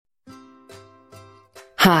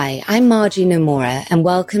Hi, I'm Margie Nomura, and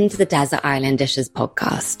welcome to the Desert Island Dishes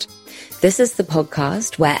podcast. This is the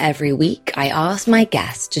podcast where every week I ask my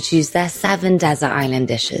guests to choose their 7 desert island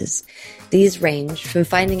dishes. These range from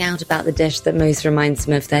finding out about the dish that most reminds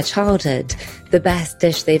them of their childhood, the best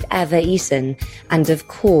dish they've ever eaten, and of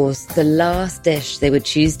course, the last dish they would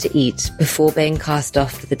choose to eat before being cast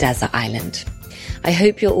off to the desert island. I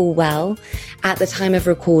hope you're all well. At the time of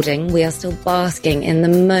recording, we are still basking in the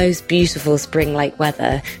most beautiful spring-like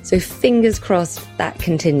weather, so fingers crossed that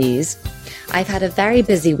continues. I've had a very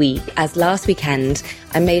busy week, as last weekend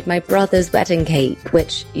I made my brother's wedding cake,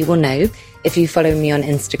 which you will know if you follow me on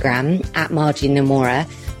Instagram at Margie Nomura,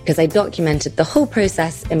 because I documented the whole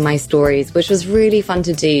process in my stories, which was really fun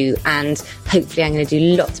to do, and hopefully I'm going to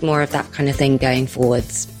do lots more of that kind of thing going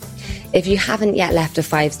forwards. If you haven't yet left a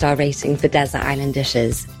 5-star rating for Desert Island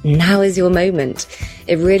Dishes, now is your moment.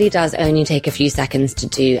 It really does only take a few seconds to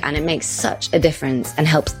do, and it makes such a difference and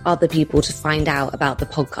helps other people to find out about the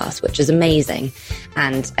podcast, which is amazing.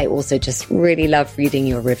 And I also just really love reading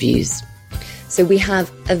your reviews. So we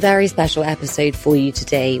have a very special episode for you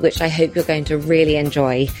today, which I hope you're going to really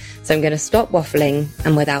enjoy. So I'm going to stop waffling,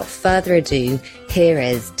 and without further ado, here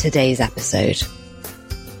is today's episode.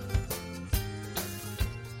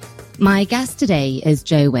 My guest today is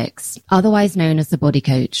Joe Wicks, otherwise known as the Body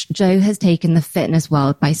Coach. Joe has taken the fitness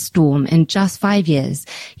world by storm in just 5 years.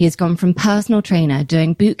 He has gone from personal trainer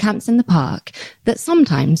doing boot camps in the park that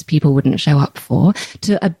sometimes people wouldn't show up for,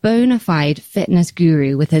 to a bona fide fitness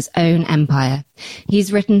guru with his own empire.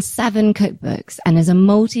 He's written 7 cookbooks and is a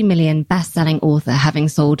multi-million best-selling author, having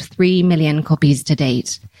sold 3 million copies to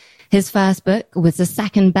date. His first book was the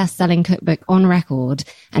second best-selling cookbook on record,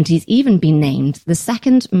 and he's even been named the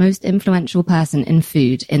second most influential person in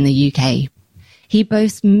food in the UK. He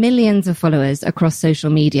boasts millions of followers across social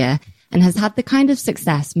media and has had the kind of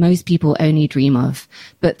success most people only dream of.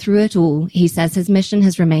 But through it all, he says his mission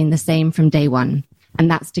has remained the same from day one, and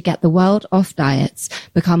that's to get the world off diets,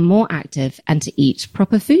 become more active, and to eat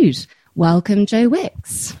proper food. Welcome, Joe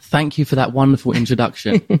Wicks. Thank you for that wonderful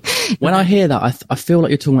introduction. When I hear that, I feel like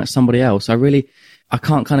you're talking about somebody else. I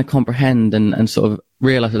can't kind of comprehend and sort of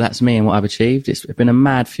realize that that's me and what I've achieved. It's been a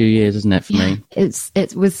mad few years, isn't it, for me?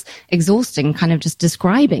 It was exhausting kind of just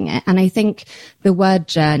describing it. And I think the word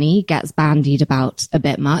journey gets bandied about a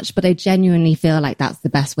bit much, but I genuinely feel like that's the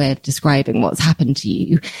best way of describing what's happened to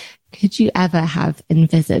you. Could you ever have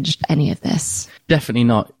envisaged any of this? Definitely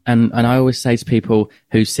not. And I always say to people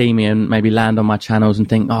who see me and maybe land on my channels and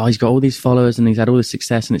think, oh, he's got all these followers and he's had all this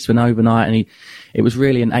success and it's been overnight. And it was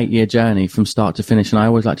really an 8-year journey from start to finish. And I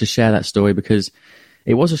always like to share that story because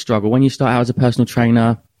it was a struggle. When you start out as a personal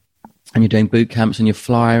trainer and you're doing boot camps and you're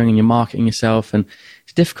flying and you're marketing yourself, and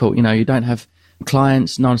it's difficult, you don't have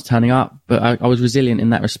clients, no one's turning up, but I was resilient in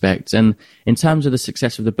that respect. And in terms of the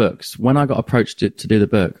success of the books, when I got approached to do the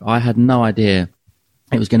book, I had no idea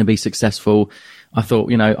it was going to be successful. I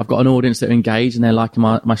thought, I've got an audience that are engaged and they're liking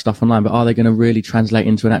my stuff online, but are they going to really translate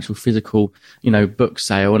into an actual physical, book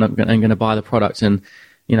sale and I'm going to buy the product? And,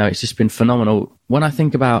 it's just been phenomenal. When I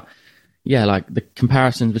think about, like the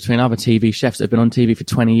comparisons between other TV chefs that have been on TV for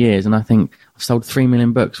 20 years. And I think I've sold 3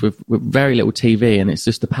 million books with very little TV. And it's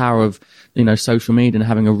just the power of, social media and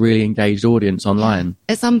having a really engaged audience online.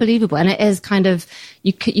 It's unbelievable. And it is kind of,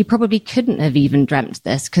 you probably couldn't have even dreamt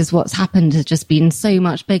this because what's happened has just been so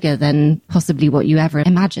much bigger than possibly what you ever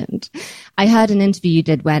imagined. I heard an interview you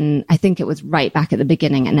did when I think it was right back at the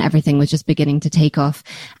beginning and everything was just beginning to take off.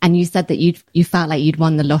 And you said that you felt like you'd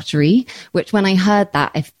won the lottery, which when I heard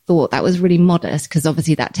that, I thought that was really modest because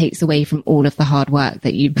obviously that takes away from all of the hard work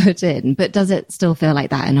that you put in. But does it still feel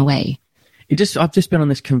like that in a way? I've just been on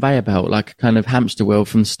this conveyor belt, like a kind of hamster wheel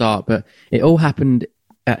from the start, but it all happened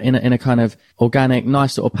in a kind of organic,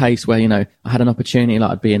 nice sort of pace where, I had an opportunity,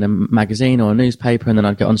 like I'd be in a magazine or a newspaper and then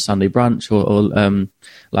I'd get on Sunday Brunch or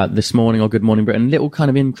like This Morning or Good Morning Britain, little kind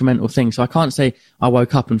of incremental things. So I can't say I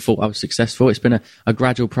woke up and thought I was successful. It's been a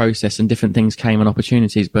gradual process and different things came and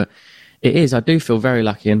opportunities, but I do feel very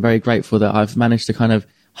lucky and very grateful that I've managed to kind of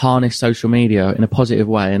harness social media in a positive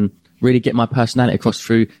way and really get my personality across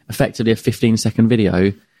through effectively a 15-second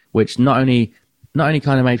video, which not only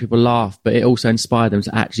kind of made people laugh, but it also inspired them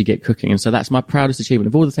to actually get cooking. And so that's my proudest achievement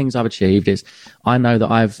of all the things I've achieved is I know that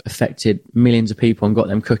I've affected millions of people and got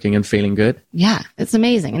them cooking and feeling good. Yeah, it's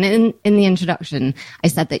amazing. And in the introduction, I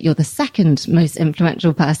said that you're the second most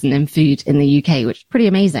influential person in food in the UK, which is pretty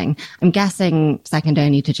amazing. I'm guessing second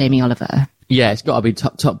only to Jamie Oliver. Yeah, it's got to be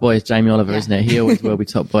top boy is Jamie Oliver, isn't it? He always will be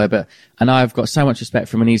top boy. And I've got so much respect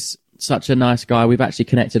for him and he's such a nice guy. We've actually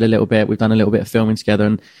connected a little bit. We've done a little bit of filming together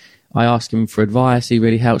and I ask him for advice. He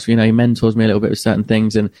really helps me. He mentors me a little bit with certain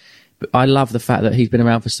things. I love the fact that he's been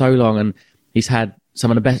around for so long and he's had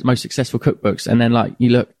some of the best, most successful cookbooks. And then like you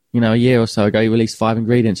look, a year or so ago, he released 5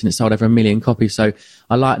 ingredients and it sold over 1 million copies. So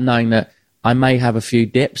I like knowing that I may have a few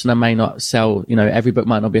dips and I may not sell, every book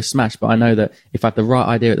might not be a smash, but I know that if I have the right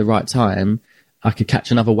idea at the right time, I could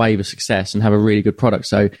catch another wave of success and have a really good product.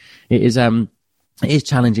 So it is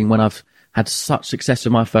challenging when I've had such success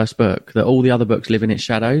with my first book that all the other books live in its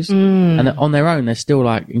shadows. And on their own, they're still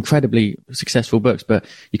like incredibly successful books, but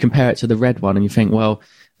you compare it to the Red one and you think, well,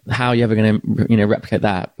 how are you ever going to, replicate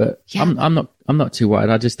that? But yeah. I'm not too worried.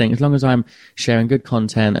 I just think as long as I'm sharing good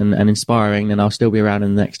content and inspiring, then I'll still be around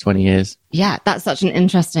in the next 20 years. Yeah, that's such an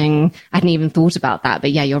interesting, I hadn't even thought about that.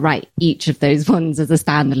 But yeah, you're right. Each of those ones as a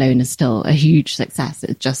standalone is still a huge success.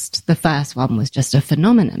 It's just the first one was just a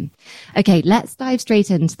phenomenon. Okay, let's dive straight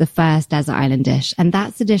into the first desert island dish. And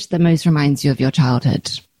that's the dish that most reminds you of your childhood.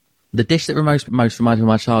 The dish that most reminds me of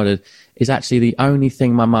my childhood is actually the only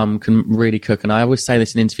thing my mum can really cook. And I always say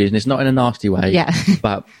this in interviews, and it's not in a nasty way. Yeah.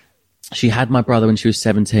 But she had my brother when she was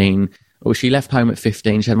 17. Or she left home at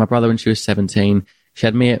 15. She had my brother when she was 17. She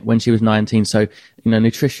had me when she was 19. So,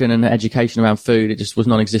 nutrition and education around food, it just was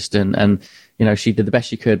non-existent. And, she did the best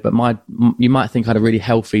she could. But you might think I had a really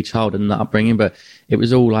healthy childhood in that upbringing, but it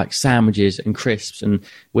was all like sandwiches and crisps. And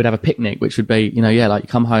we'd have a picnic, which would be, like you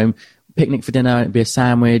come home, picnic for dinner, it'd be a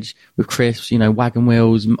sandwich with crisps, wagon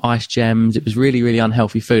wheels, ice gems. It was really, really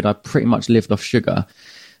unhealthy food. I pretty much lived off sugar.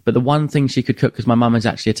 But the one thing she could cook, because my mum is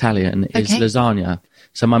actually Italian, is lasagna.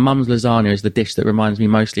 So my mum's lasagna is the dish that reminds me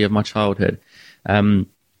mostly of my childhood. And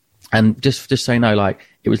just so you know, like,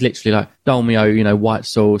 it was literally like dolmio, white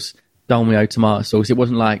sauce, dolmio tomato sauce. It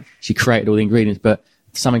wasn't like she created all the ingredients, but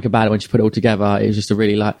something about it when she put it all together, it was just a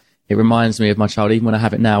really like, it reminds me of my child, even when I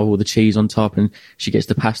have it now, with all the cheese on top and she gets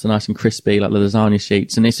the pasta nice and crispy, like the lasagna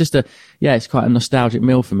sheets. And it's just it's quite a nostalgic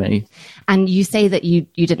meal for me. And you say that you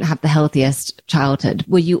didn't have the healthiest childhood.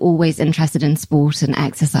 Were you always interested in sport and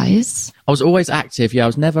exercise? I was always active. Yeah, I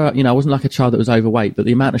was never, I wasn't like a child that was overweight, but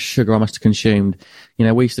the amount of sugar I must have consumed,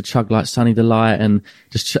 we used to chug like Sunny Delight and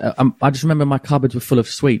I just remember my cupboards were full of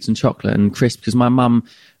sweets and chocolate and crisps because my mum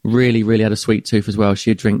really, really had a sweet tooth as well.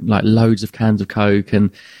 She'd drink like loads of cans of Coke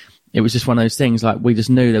and it was just one of those things, like we just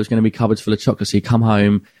knew there was going to be cupboards full of chocolate. So you come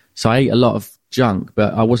home. So I ate a lot of junk,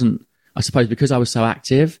 but I suppose because I was so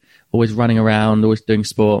active, always running around, always doing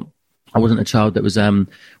sport, I wasn't a child that was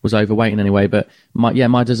overweight in any way. But my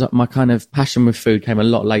kind of passion with food came a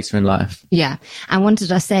lot later in life. Yeah. And wanted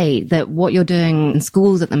to say that what you're doing in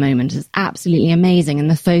schools at the moment is absolutely amazing. And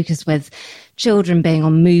the focus with children being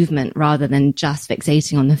on movement rather than just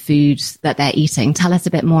fixating on the foods that they're eating. Tell us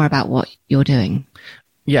a bit more about what you're doing.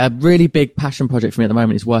 Yeah, a really big passion project for me at the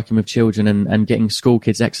moment is working with children and getting school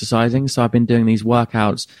kids exercising. So I've been doing these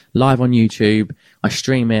workouts live on YouTube. I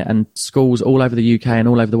stream it and schools all over the UK and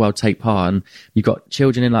all over the world take part. And you've got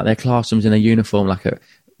children in like their classrooms in their uniform, like a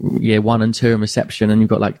year 1 and 2 in reception. And you've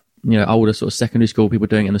got like, older sort of secondary school people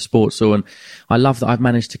doing it in the sports hall. And I love that I've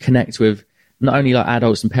managed to connect with not only like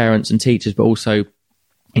adults and parents and teachers, but also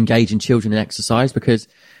engaging children in exercise, because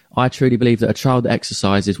I truly believe that a child that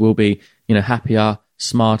exercises will be, happier,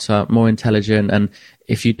 smarter, more intelligent. And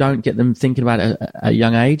if you don't get them thinking about it at a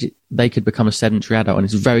young age, they could become a sedentary adult. And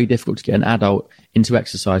it's very difficult to get an adult into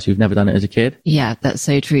exercise who've never done it as a kid. Yeah, that's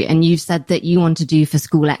so true. And you've said that you want to do for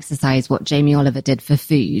school exercise what Jamie Oliver did for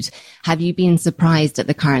food. Have you been surprised at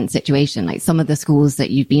the current situation? Like some of the schools that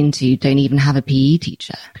you've been to don't even have a PE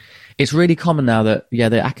teacher. It's really common now that,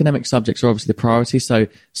 the academic subjects are obviously the priority. So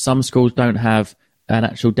some schools don't have an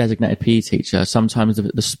actual designated PE teacher. Sometimes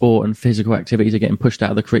the sport and physical activities are getting pushed out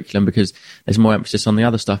of the curriculum because there's more emphasis on the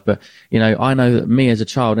other stuff. But, I know that me as a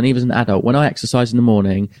child and even as an adult, when I exercise in the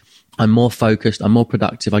morning, I'm more focused, I'm more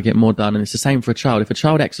productive, I get more done. And it's the same for a child. If a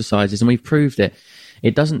child exercises, and we've proved it,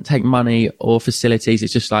 it doesn't take money or facilities.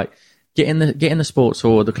 It's just like, get in the sports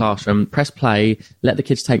hall or the classroom, press play, let the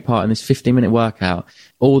kids take part in this 15-minute workout.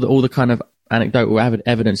 All the kind of anecdotal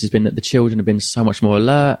evidence has been that the children have been so much more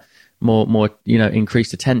alert, more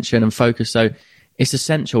increased attention and focus. So it's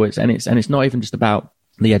essential. It's not even just about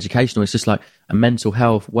the educational. It's just like a mental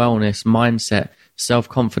health, wellness, mindset,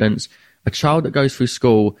 self-confidence. A child that goes through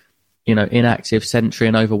school, inactive, sedentary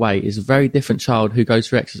and overweight is a very different child who goes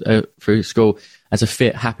through school as a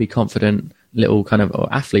fit, happy, confident little kind of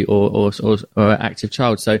athlete or active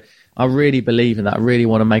child. So I really believe in that. I really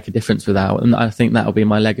want to make a difference with that. And I think that'll be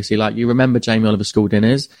my legacy. Like, you remember Jamie Oliver school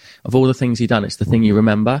dinners. Of all the things he's done, it's the thing you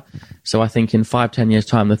remember. So I think in 5-10 years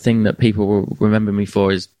time, the thing that people will remember me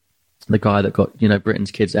for is the guy that got,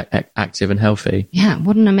 Britain's kids active and healthy. Yeah,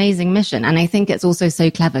 what an amazing mission. And I think it's also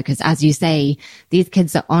so clever because, as you say, these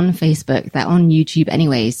kids are on Facebook, they're on YouTube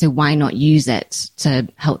anyway, so why not use it to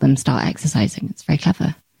help them start exercising? It's very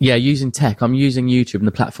clever. Yeah, using tech. I'm using YouTube and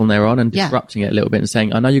the platform they're on and disrupting it a little bit and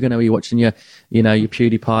saying, I know you're going to be watching your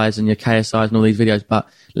PewDiePies and your KSIs and all these videos, but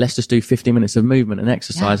let's just do 50 minutes of movement and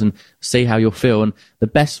exercise and see how you'll feel. And the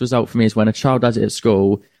best result for me is when a child does it at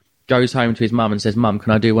school, goes home to his mum and says, Mum,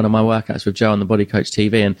 can I do one of my workouts with Joe on the Body Coach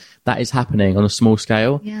TV? And that is happening on a small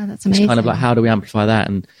scale. Yeah, that's amazing. It's kind of like, how do we amplify that?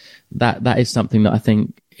 And that is something that I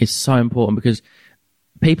think is so important because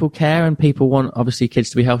people care and people want, obviously,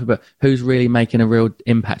 kids to be healthy, but who's really making a real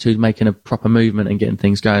impact? Who's making a proper movement and getting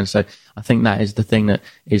things going? So I think that is the thing that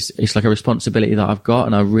it's like a responsibility that I've got.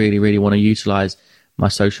 And I really, really want to utilize my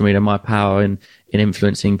social media, my power in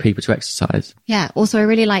influencing people to exercise. Yeah. Also, I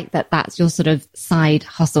really like that that's your sort of side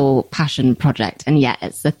hustle passion project. And yet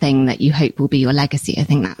it's the thing that you hope will be your legacy. I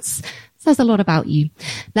think says a lot about you.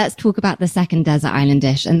 Let's talk about the second desert island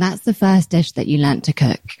dish. And that's the first dish that you learnt to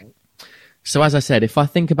cook. So as I said, if I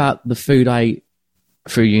think about the food I ate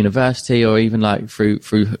through university or even like through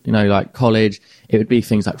like college, it would be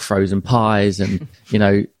things like frozen pies and,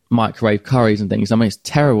 microwave curries and things. I mean, it's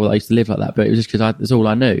terrible that I used to live like that, but it was just because that's all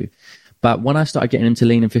I knew. But when I started getting into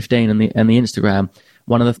Lean in 15 and the Instagram,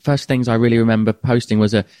 one of the first things I really remember posting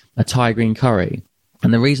was a Thai green curry.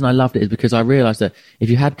 And the reason I loved it is because I realized that if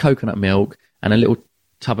you had coconut milk and a little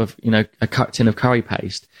tub of, a tin of curry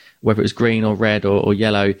paste, whether it was green or red or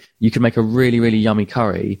yellow, you could make a really, really yummy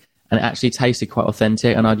curry and it actually tasted quite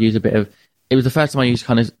authentic. And I'd use it was the first time I used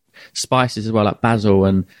kind of spices as well, like basil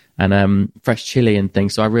and fresh chili and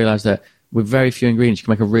things. So I realized that with very few ingredients, you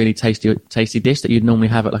can make a really tasty dish that you'd normally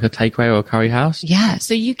have at like a takeaway or a curry house. Yeah.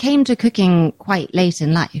 So you came to cooking quite late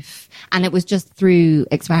in life and it was just through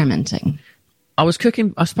experimenting. I was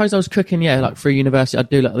cooking, like through university. I'd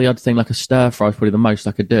do like the odd thing, like a stir fry, probably the most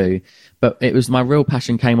I could do. But it was my real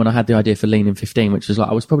passion came when I had the idea for Lean in 15, which was like,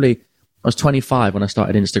 I was 25 when I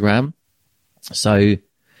started Instagram. So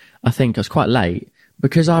I think I was quite late.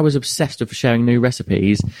 Because I was obsessed with sharing new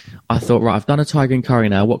recipes, I thought, right, I've done a Thai green curry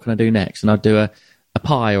now. What can I do next? And I'd do a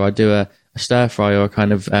pie or I'd do a stir fry or a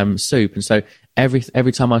kind of soup. And so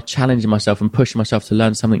every time I was challenging myself and pushing myself to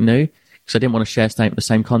learn something new, because I didn't want to share the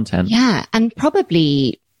same content. Yeah. And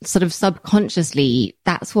probably sort of subconsciously,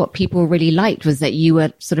 that's what people really liked, was that you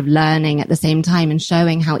were sort of learning at the same time and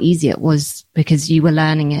showing how easy it was because you were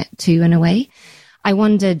learning it too in a way. I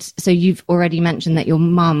wondered, so you've already mentioned that your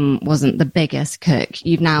mum wasn't the biggest cook.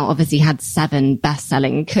 You've now obviously had 7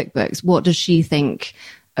 best-selling cookbooks. What does she think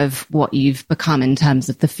of what you've become in terms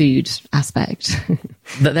of the food aspect?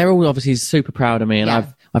 They're all obviously super proud of me, and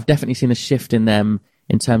I've definitely seen a shift in them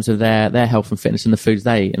in terms of their health and fitness and the foods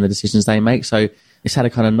and the decisions they make. So it's had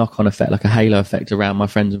a kind of knock-on effect, like a halo effect around my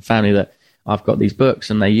friends and family, that I've got these books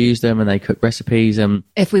and they use them and they cook recipes.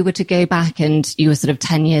 If we were to go back and you were sort of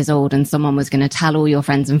 10 years old and someone was going to tell all your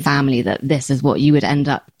friends and family that this is what you would end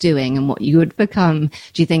up doing and what you would become,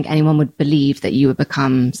 do you think anyone would believe that you would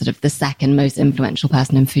become sort of the second most influential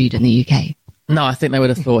person in food in the UK? No, I think they would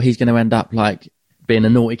have thought he's going to end up like being a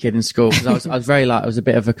naughty kid in school. Because I was very I was a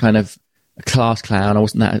bit of a kind of a class clown. I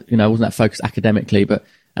wasn't that focused academically,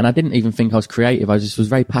 and I didn't even think I was creative. I just was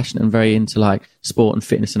very passionate and very into like sport and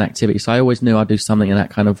fitness and activity. So I always knew I'd do something in that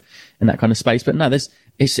kind of space. But no,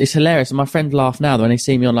 it's hilarious. And my friends laugh now when they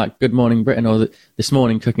see me on like Good Morning Britain or This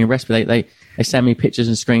Morning cooking a recipe. They send me pictures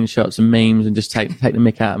and screenshots and memes and just take the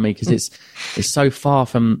mick out of me because it's so far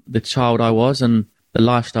from the child I was and the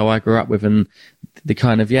lifestyle I grew up with and the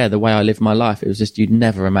kind of, the way I lived my life. It was just, you'd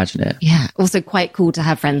never imagine it. Yeah. Also quite cool to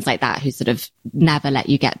have friends like that who sort of never let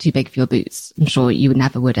you get too big for your boots. I'm sure you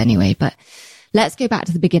never would anyway, but let's go back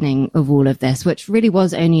to the beginning of all of this, which really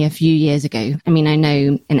was only a few years ago. I mean, I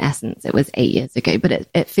know in essence it was 8 years ago, but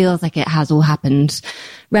it feels like it has all happened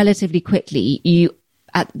relatively quickly. You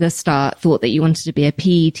at the start thought that you wanted to be a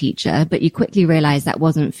PE teacher, but you quickly realized that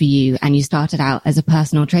wasn't for you and you started out as a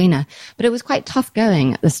personal trainer. But it was quite tough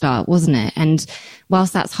going at the start, wasn't it? And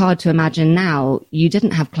whilst that's hard to imagine now, you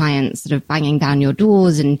didn't have clients sort of banging down your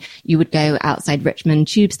doors and you would go outside Richmond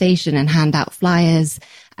Tube Station and hand out flyers.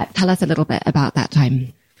 Tell us a little bit about that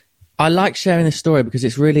time. I like sharing this story because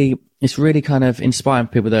it's really kind of inspiring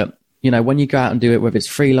people that, when you go out and do it, whether it's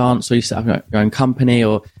freelance or you set up your own company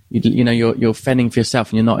or you're fending for yourself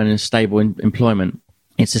and you're not in a stable employment,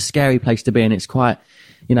 it's a scary place to be. And it's quite,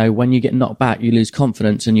 when you get knocked back, you lose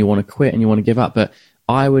confidence and you want to quit and you want to give up. But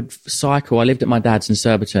I would cycle. I lived at my dad's in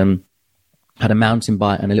Surbiton, had a mountain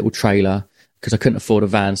bike and a little trailer. because I couldn't afford a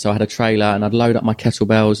van. So I had a trailer and I'd load up my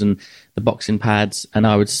kettlebells and the boxing pads, and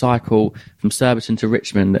I would cycle from Surbiton to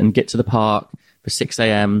Richmond and get to the park for 6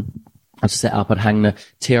 a.m. I'd set up, I'd hang the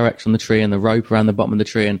TRX on the tree and the rope around the bottom of the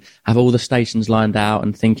tree and have all the stations lined out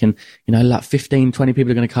and thinking, you know, like 15, 20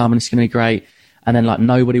 people are going to come and it's going to be great. And then like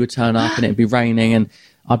nobody would turn up and it'd be raining and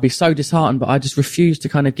I'd be so disheartened, but I just refused to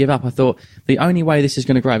kind of give up. I thought the only way this is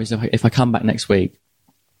going to grow is if I come back next week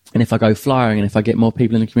and if I go flying and if I get more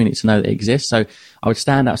people in the community to know that it exists. So I would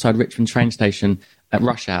stand outside Richmond train station at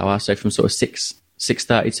rush hour, so from sort of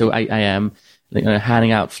 6:30 till 8 a.m., you know,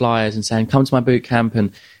 handing out flyers and saying, come to my boot camp,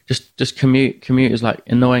 and just commuters like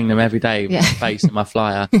annoying them every day with my face and my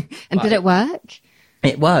flyer. And did it work?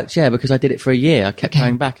 It worked, yeah, because I did it for a year. I kept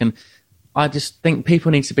going back, and I just think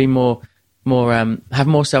people need to be more have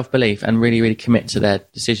more self-belief and really, really commit to their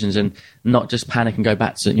decisions and not just panic and go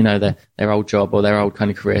back to, you know, their old job or their old kind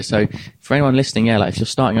of career. So for anyone listening, yeah, like if you're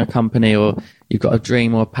starting a company or you've got a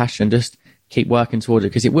dream or a passion, just keep working towards it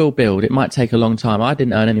because it will build. It might take a long time. I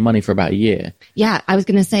didn't earn any money for about a year. Yeah, I was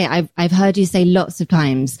going to say, I've heard you say lots of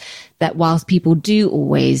times that whilst people do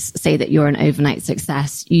always say that you're an overnight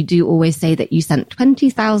success, you do always say that you sent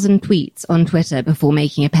 20,000 tweets on Twitter before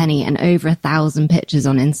making a penny and over 1,000 pictures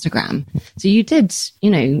on Instagram. So you did, you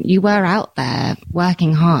know, you were out there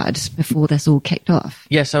working hard before this all kicked off.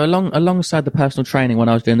 Yeah, so alongside the personal training when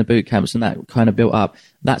I was doing the boot camps and that kind of built up,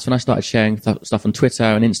 that's when I started sharing stuff on Twitter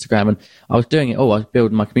and Instagram, and I was doing it all. I was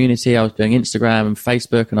building my community, I was doing Instagram and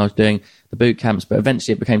Facebook, and I was doing the boot camps, but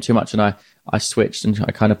eventually it became too much and I switched and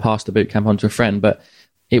I kind of passed the boot camp on to a friend. But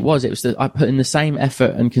it was that I put in the same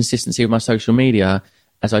effort and consistency with my social media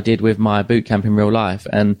as I did with my boot camp in real life.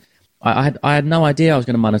 And I had no idea I was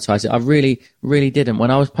going to monetize it. I really, really didn't.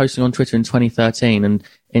 When I was posting on Twitter in 2013 and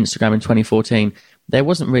Instagram in 2014, there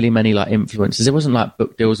wasn't really many like influencers. It wasn't like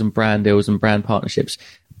book deals and brand partnerships.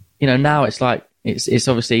 You know, now it's like, it's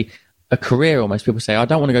obviously a career almost. People say, I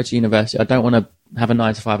don't want to go to university. I don't want to have a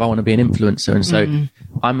 9 to 5. I want to be an influencer. And so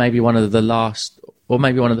I'm maybe one of the last, or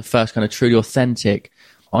maybe one of the first kind of truly authentic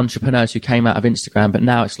entrepreneurs who came out of Instagram. But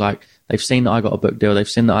now it's like, they've seen that I got a book deal. They've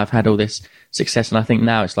seen that I've had all this success. And I think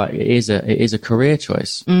now it's like, it is a career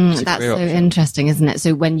choice. That's so interesting, isn't it?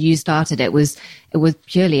 So when you started, it was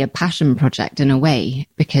purely a passion project in a way,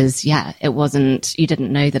 because you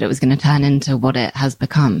didn't know that it was going to turn into what it has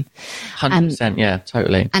become. 100%. Yeah,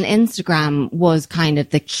 totally. And Instagram was kind of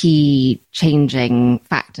the key changing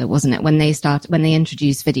factor, wasn't it? When they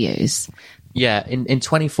introduced videos. Yeah. In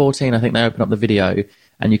 2014, I think they opened up the video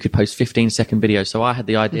and you could post 15-second videos. So I had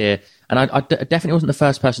the idea, and I definitely wasn't the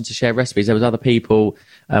first person to share recipes. There was other people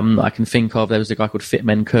I can think of. There was a guy called Fit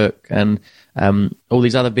Men Cook and all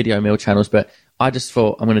these other video meal channels. But I just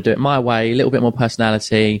thought, I'm going to do it my way, a little bit more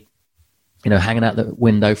personality, you know, hanging out the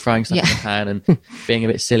window, throwing stuff in the pan and being a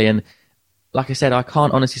bit silly. And like I said, I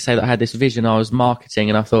can't honestly say that I had this vision. I was marketing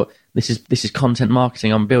and I thought, this is content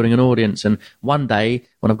marketing. I'm building an audience. And one day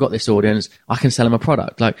when I've got this audience, I can sell them a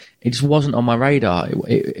product. Like, it just wasn't on my radar.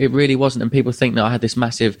 It really wasn't. And people think that I had this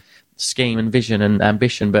massive scheme and vision and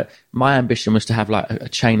ambition. But my ambition was to have like a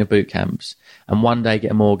chain of boot camps and one day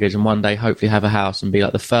get a mortgage and one day hopefully have a house and be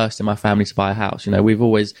like the first in my family to buy a house. You know, we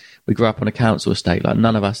grew up on a council estate. Like,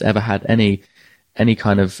 none of us ever had any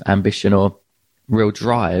kind of ambition or real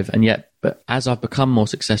drive. And yet, but as I've become more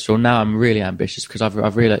successful, now I'm really ambitious because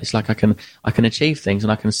I've realized it's like I can achieve things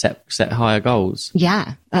and I can set higher goals.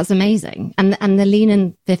 Yeah, that's amazing. And the Lean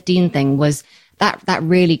in 15 thing was that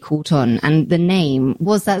really caught on. And the name,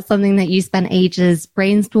 was that something that you spent ages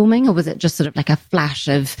brainstorming, or was it just sort of like a flash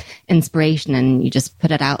of inspiration and you just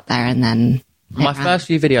put it out there and then? My first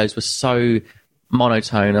few videos were so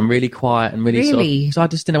monotone and really quiet and really? So I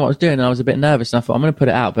just didn't know what I was doing and I was a bit nervous and I thought, I'm going to put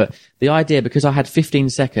it out. But the idea, because I had 15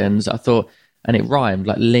 seconds, I thought, and it rhymed,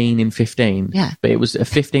 like lean in 15. Yeah. But it was a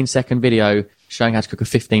 15-second video showing how to cook a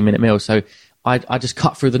 15-minute meal. So I just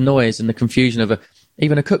cut through the noise and the confusion of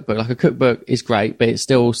even a cookbook. Like, a cookbook is great, but it's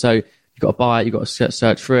still also, you've got to buy it, you've got to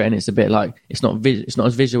search through it, and it's a bit like, it's not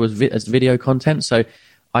as visual as video content. So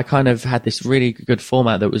I kind of had this really good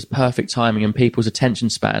format that was perfect timing and people's attention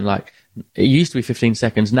span. Like, it used to be 15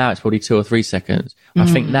 seconds. Now it's probably 2 or 3 seconds. I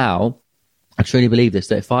think now, I truly believe this,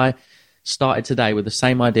 that if I started today with the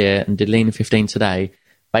same idea and did Lean in 15 today,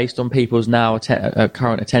 based on people's now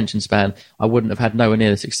current attention span, I wouldn't have had nowhere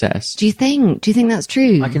near the success. Do you think that's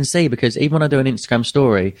true? I can see, because even when I do an Instagram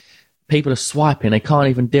story, people are swiping. They can't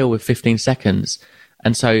even deal with 15 seconds.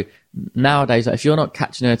 And so nowadays, like, if you're not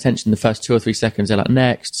catching their attention the first 2 or 3 seconds, they're like,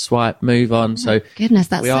 next, swipe, move on. So goodness,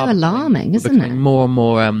 that's so alarming, isn't it? More and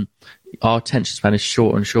more, our attention span is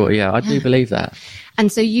shorter and shorter. Yeah, I do believe that.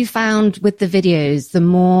 And so you found with the videos, the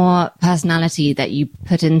more personality that you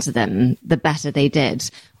put into them, the better they did,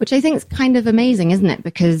 which I think is kind of amazing, isn't it?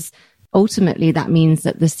 Because ultimately that means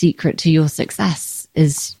that the secret to your success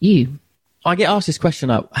is you. I get asked this question,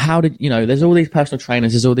 like, how did, there's all these personal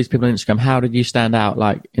trainers, there's all these people on Instagram. How did you stand out,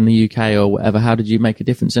 like in the UK or whatever? How did you make a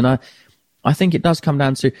difference? And I think it does come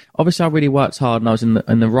down to, obviously I really worked hard and I was in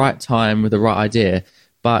the right time with the right idea,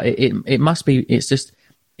 but it must be, it's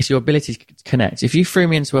your ability to connect. If you threw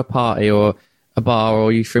me into a party or a bar,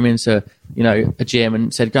 or you threw me into, a gym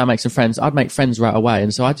and said, go and make some friends, I'd make friends right away.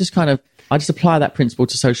 And so I just apply that principle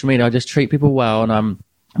to social media. I just treat people well, and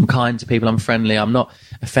I'm kind to people. I'm friendly. I'm not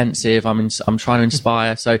offensive. I'm trying to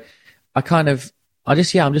inspire. So I'm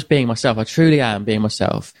just being myself. I truly am being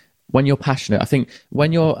myself. When you're passionate, I think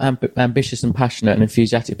when you're ambitious and passionate and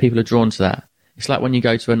enthusiastic, people are drawn to that. It's like when you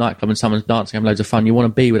go to a nightclub and someone's dancing, having loads of fun. You want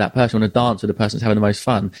to be with that person. You want to dance with the person that's having the most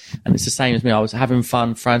fun. And it's the same as me. I was having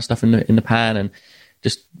fun, throwing stuff in the pan, and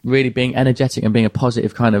just really being energetic and being a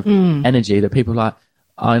positive kind of energy that people like.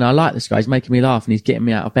 And I like this guy. He's making me laugh, and he's getting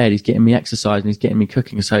me out of bed. He's getting me exercise, and he's getting me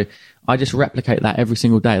cooking. So I just replicate that every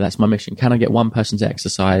single day. That's my mission. Can I get one person to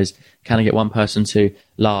exercise? Can I get one person to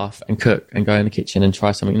laugh and cook and go in the kitchen and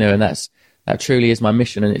try something new? And that truly is my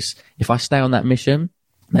mission. And if I stay on that mission,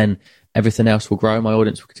 then everything else will grow. My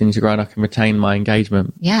audience will continue to grow, and I can retain my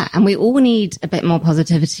engagement. Yeah. And we all need a bit more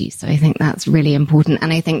positivity. So I think that's really important.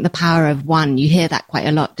 And I think the power of one, you hear that quite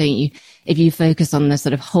a lot, don't you? If you focus on the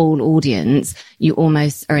sort of whole audience, you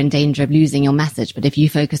almost are in danger of losing your message. But if you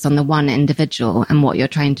focus on the one individual and what you're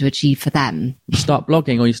trying to achieve for them. You start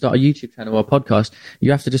blogging, or you start a YouTube channel or a podcast,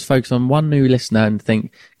 you have to just focus on one new listener and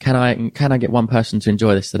think, can I get one person to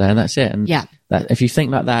enjoy this today? And that's it. And if you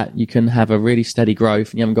think like that, you can have a really steady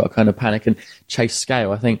growth, and you haven't got to kind of panic and chase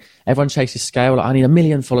scale. I think everyone chases scale. Like, I need 1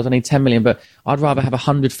 million followers, I need 10 million, but I'd rather have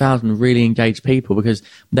 100,000 really engaged people, because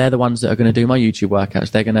they're the ones that are going to do my YouTube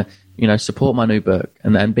workouts. They're going to, support my new book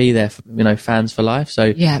and be there for, fans for life.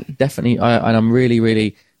 So definitely, I'm really,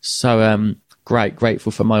 really so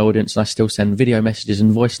grateful for my audience. And I still send video messages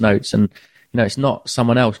and voice notes, and it's not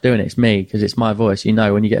someone else doing it, it's me, because it's my voice.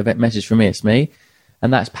 When you get a message from me, it's me.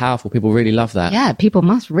 And that's powerful. People really love that. Yeah, people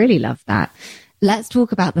must really love that. Let's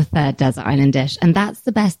talk about the third desert island dish, and that's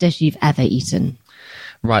the best dish you've ever eaten.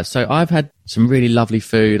 Right. So I've had some really lovely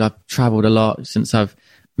food. I've traveled a lot since I've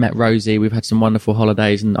met Rosie. We've had some wonderful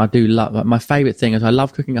holidays, and I do love, my favorite thing is I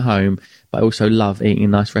love cooking at home, but I also love eating in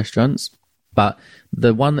nice restaurants. But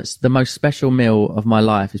the one that's the most special meal of my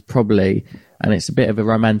life is probably, and it's a bit of a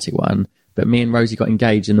romantic one, but me and Rosie got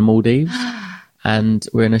engaged in the Maldives. And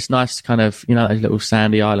we're in this nice kind of, those little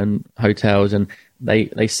sandy island hotels, and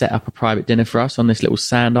they set up a private dinner for us on this little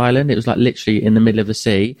sand island. It was like literally in the middle of the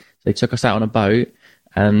sea. So they took us out on a boat,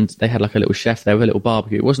 and they had like a little chef there with a little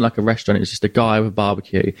barbecue. It wasn't like a restaurant. It was just a guy with a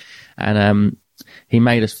barbecue. And he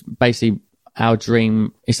made us basically our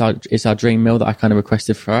dream. It's our dream meal that I kind of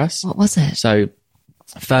requested for us. What was it? So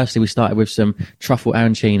firstly, we started with some truffle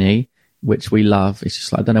arancini, which we love. It's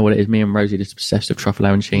just like, I don't know what it is. Me and Rosie are just obsessed with truffle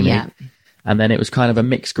arancini. Yeah. And then it was kind of a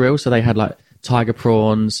mixed grill. So they had like tiger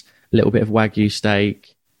prawns, a little bit of Wagyu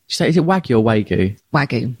steak. You say, is it Wagyu or Wagyu?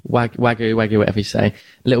 Wagyu. Wagyu, whatever you say.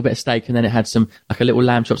 A little bit of steak, and then it had some, like a little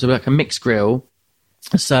lamb chop. So like a mixed grill,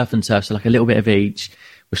 a surf and turf, so like a little bit of each,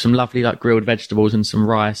 with some lovely like grilled vegetables and some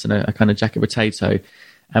rice and a kind of jacket potato.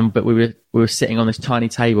 But we were sitting on this tiny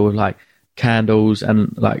table with like candles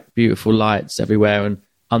and like beautiful lights everywhere and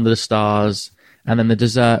under the stars. And then the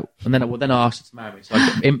dessert, and then I asked her to marry me. So I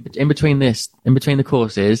got, in between the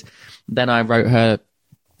courses, then I wrote her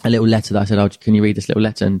a little letter that I said, "Oh, can you read this little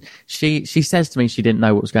letter?" And she says to me she didn't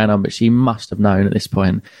know what was going on, but she must have known at this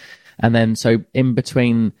point. And then so in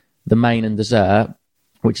between the main and dessert,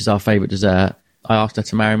 which is our favourite dessert, I asked her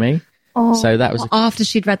to marry me. Oh, so that was after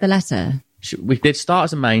she'd read the letter. We did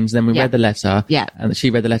starters and mains, then we read the letter. Yeah, and she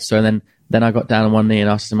read the letter, and then I got down on one knee and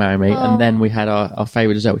asked her to marry me. And then we had our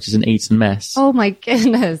favourite dessert, which is an Eton mess. Oh my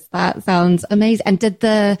goodness, that sounds amazing. And did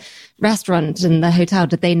the restaurant and the hotel,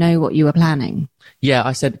 did they know what you were planning? Yeah,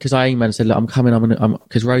 I said, because I emailed and said, look, I'm coming,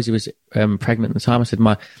 because Rosie was pregnant at the time. I said,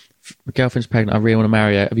 my girlfriend's pregnant, I really want to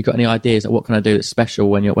marry her. Have you got any ideas? Like, what can I do that's special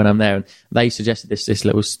when I'm there? And they suggested this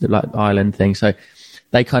little like island thing. So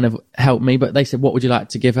they kind of helped me, but they said, what would you like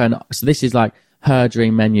to give her? And so this is like her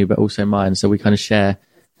dream menu, but also mine. So we kind of share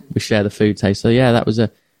the food taste. So yeah, that was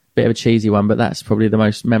a bit of a cheesy one, but that's probably the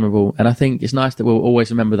most memorable. And I think it's nice that we'll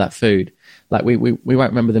always remember that food. Like we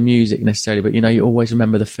won't remember the music necessarily, but you always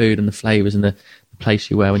remember the food and the flavors and the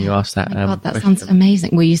place you were when you asked that. Oh my God, that sounds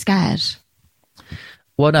amazing. Were you scared?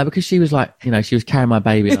 Well, no, because she was like, she was carrying my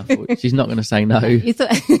baby, and I thought she's not going to say no. You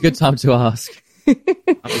thought Good time to ask. I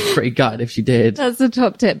was pretty gutted if she did. That's the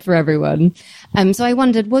top tip for everyone. So I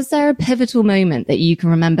wondered, was there a pivotal moment that you can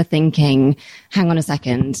remember thinking, hang on a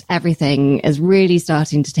second, everything is really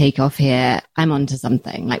starting to take off here. I'm onto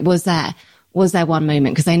something. Like, was there one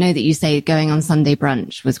moment? Because I know that you say going on Sunday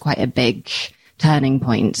brunch was quite a big turning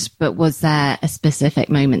point, but was there a specific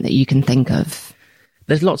moment that you can think of?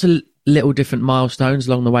 There's lots of little different milestones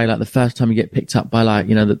along the way. Like the first time you get picked up by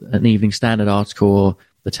an Evening Standard article, or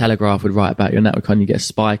the Telegraph would write about you, and that would kind of get a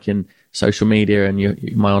spike in social media and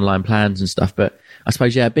my online plans and stuff. But I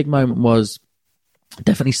suppose, a big moment was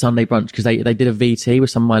definitely Sunday brunch, because they did a VT with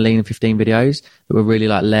some of my Lean and 15 videos that were really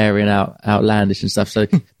like layering out outlandish and stuff. So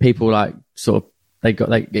people like sort of,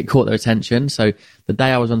 it caught their attention. So the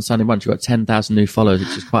day I was on Sunday brunch, we got 10,000 new followers,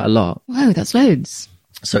 which is quite a lot. Whoa, that's loads.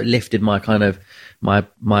 So it lifted my kind of my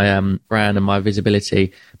brand and my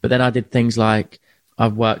visibility. But then I did things like,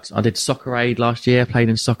 I did Soccer Aid last year, played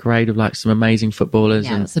in Soccer Aid with like some amazing footballers.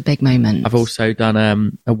 Yeah, it's a big moment. I've also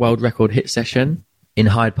done a world record hit session in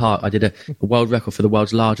Hyde Park. I did a world record for the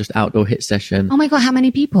world's largest outdoor hit session. Oh my God, how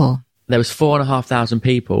many people? There was 4,500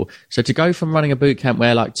 people. So to go from running a boot camp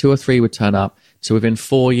where like 2 or 3 would turn up to within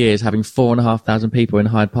 4 years having 4,500 people in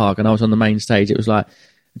Hyde Park, and I was on the main stage, it was like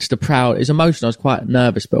just it's emotional. I was quite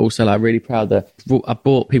nervous, but also like really proud that I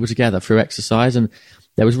brought people together through exercise. And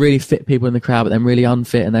there was really fit people in the crowd, but then really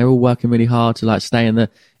unfit, and they were all working really hard to like stay in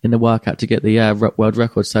the workout to get the world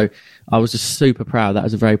record. So I was just super proud. That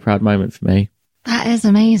was a very proud moment for me. That is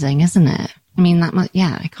amazing, isn't it? I mean,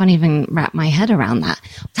 I can't even wrap my head around that.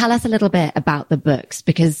 Tell us a little bit about the books,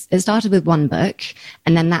 because it started with one book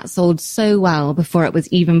and then that sold so well before it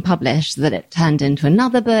was even published that it turned into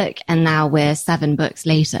another book, and now we're 7 books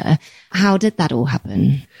later. How did that all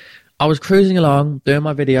happen? I was cruising along, doing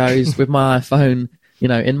my videos with my iPhone,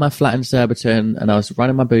 in my flat in Surbiton, and I was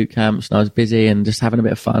running my boot camps and I was busy and just having a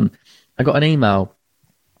bit of fun. I got an email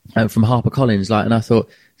from HarperCollins, and I thought,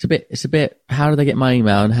 it's a bit, how do they get my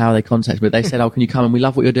email and how are they contact me? But they said, oh, can you come, and we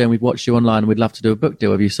love what you're doing. We've watched you online and we'd love to do a book deal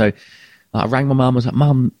with you. So I rang my mum. I was like,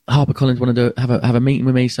 Mum, HarperCollins want to have a meeting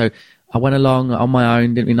with me. So I went along on my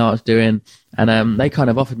own, didn't really know what I was doing. And they kind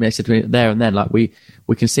of offered me, they said to me there and then, like, we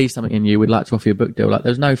can see something in you. We'd like to offer you a book deal. Like,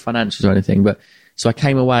 there was no financials or anything. But so I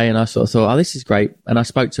came away and I sort of thought, oh, this is great. And I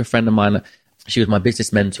spoke to a friend of mine. She was my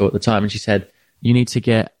business mentor at the time. And she said, you need to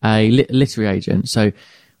get a literary agent. So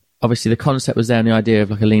obviously the concept was there and the idea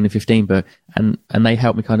of like a Lean and 15 book, and they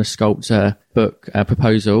helped me kind of sculpt a book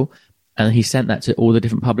proposal, and he sent that to all the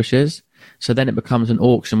different publishers. So then it becomes an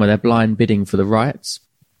auction where they're blind bidding for the rights,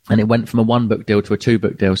 and it went from a 1 book deal to a 2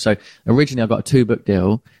 book deal. So originally I got a 2 book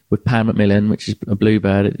deal with Pan Macmillan, which is a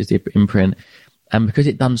Bluebird, it is the imprint. And because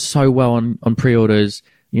it done so well on pre-orders,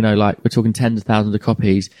 like we're talking tens of thousands of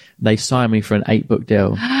copies, they signed me for an 8 book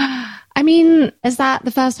deal. I mean, is that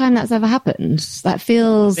the first time that's ever happened? That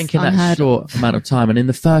feels unheard of. In that short amount of time. And in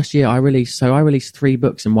the first year I released 3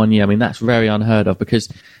 books in 1 year. I mean, that's very unheard of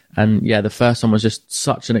the first one was just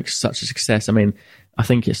such a success. I mean, I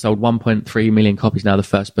think it sold 1.3 million copies now, the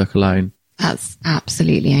first book alone. That's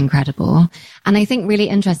absolutely incredible. And I think really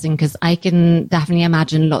interesting, because I can definitely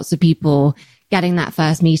imagine lots of people getting that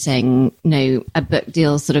first meeting, a book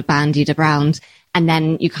deal sort of bandied around, and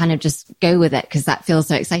then you kind of just go with it because that feels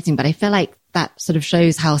so exciting. But I feel like that sort of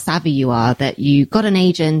shows how savvy you are, that you got an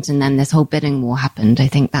agent and then this whole bidding war happened. I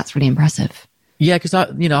think that's really impressive. Yeah, because I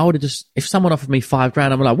would have just, if someone offered me $5,000,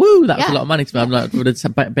 I'm like, woo, that's a lot of money to me. I'm like, would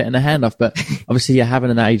have bitten the hand off. But obviously,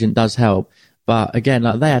 having an agent does help. But again,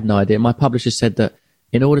 like, they had no idea. My publisher said that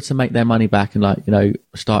in order to make their money back and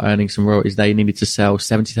start earning some royalties, they needed to sell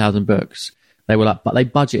 70,000 books. They were like, but they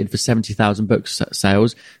budgeted for 70,000 book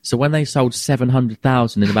sales. So when they sold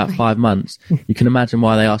 700,000 in about 5 months, you can imagine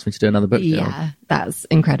why they asked me to do another book deal. Yeah, that's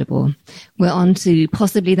incredible. We're on to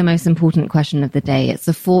possibly the most important question of the day. It's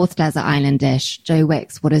the 4th desert island dish. Joe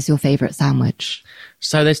Wicks, what is your favorite sandwich?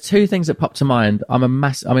 So there's 2 things that pop to mind. I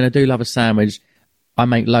do love a sandwich. I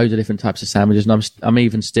make loads of different types of sandwiches, and I'm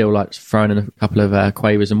even still like throwing in a couple of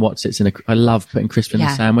Quavers and Wotsits in I love putting crisps in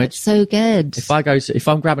a sandwich. It's so good. If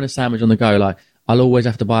I'm grabbing a sandwich on the go, like, I'll always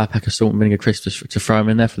have to buy a pack of salt and vinegar crisps to throw them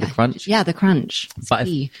in there for the crunch. Yeah, the crunch. But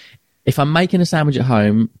if I'm making a sandwich at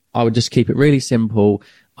home, I would just keep it really simple.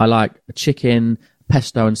 I like a chicken,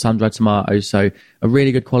 pesto and sun-dried tomatoes. So a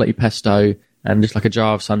really good quality pesto and just like a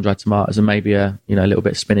jar of sun-dried tomatoes and maybe a little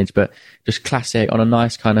bit of spinach, but just classic on a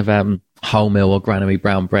nice kind of wholemeal or granary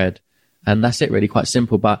brown bread. And that's it, really, quite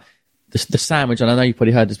simple. But the sandwich, and I know you've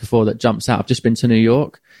probably heard this before, that jumps out. I've just been to New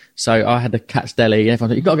York, so I had the Katz Deli.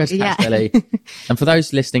 Everyone's like, you've got to go to Katz Deli. And for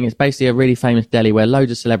those listening, it's basically a really famous deli where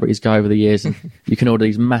loads of celebrities go over the years, and you can order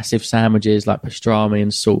these massive sandwiches like pastrami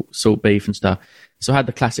and salt beef and stuff. So I had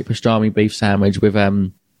the classic pastrami beef sandwich with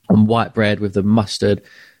on white bread with the mustard,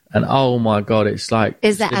 and oh my God, it's like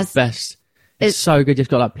the best. It's so good. You've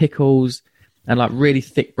got like pickles and like really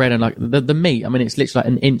thick bread, and like the meat. I mean, it's literally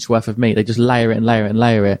like an inch worth of meat. They just layer it and layer it and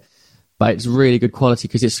layer it. But it's really good quality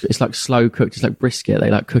because it's like slow cooked. It's like brisket.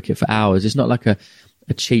 They like cook it for hours. It's not like a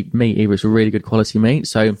cheap meat either. It's a really good quality meat.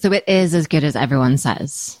 So it is as good as everyone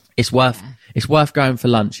says. It's worth going for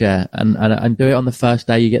lunch, yeah, and do it on the first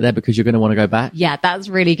day you get there because you're going to want to go back. Yeah, that's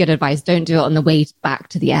really good advice. Don't do it on the way back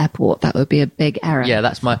to the airport. That would be a big error.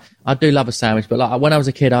 Yeah, I do love a sandwich, but like when I was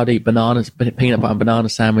a kid, I'd eat bananas, peanut butter and banana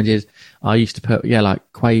sandwiches. I used to put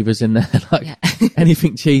like quavers in there, like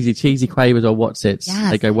anything cheesy quavers or Wotsits.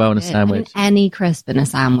 They go well in a sandwich. Any crisp in a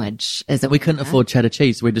sandwich is. We couldn't afford cheddar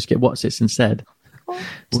cheese, so we'd just get Wotsits instead.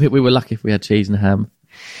 We were lucky if we had cheese and ham.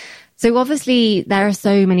 So obviously there are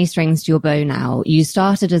so many strings to your bow now. You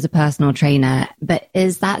started as a personal trainer, but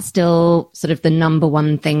is that still sort of the number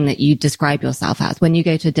one thing that you describe yourself as? When you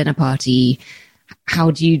go to a dinner party, how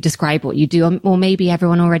do you describe what you do? Or maybe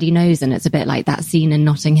everyone already knows, and it's a bit like that scene in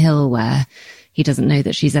Notting Hill where he doesn't know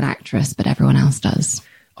that she's an actress, but everyone else does.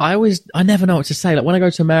 I never know what to say. Like when I go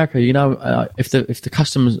to America, if the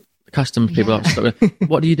customs people are,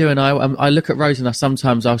 what do you do? And I look at Rose and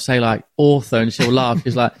I'll say like author, and she'll laugh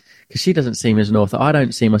because she doesn't see me as an author. I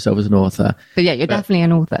don't see myself as an author. But yeah, you're definitely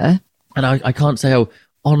an author. And I can't say,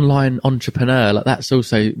 online entrepreneur. Like that's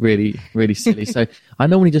also really, really silly. So I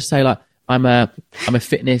normally just say like, I'm a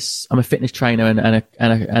fitness trainer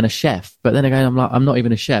and a chef. But then again, I'm not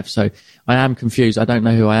even a chef. So I am confused. I don't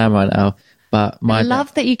know who I am right now. But I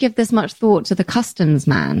love that you give this much thought to the customs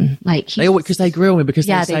man. Because they grill me because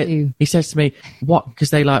they do. He says to me, what? Because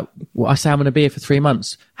they I say I'm going to be here for 3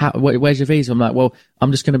 months. Where's your visa? I'm like, well,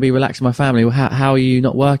 I'm just going to be relaxing my family. Well, how are you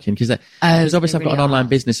not working? Because obviously I've got an online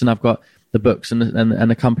business and I've got the books and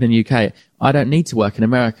the company in the UK. I don't need to work in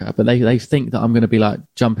America, but they think that I'm going to be like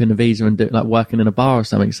jumping the visa and working in a bar or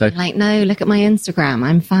something. So no, look at my Instagram.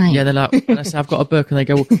 I'm fine. Yeah, they're like, and I say I've got a book, and they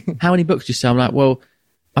go, well, how many books do you sell? I'm like, well,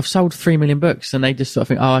 I've sold 3 million books, and they just sort of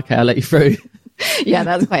think, oh, okay, I'll let you through. Yeah,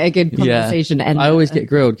 that's quite a good conversation. Yeah. I always get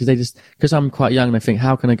grilled because I'm quite young, and they think,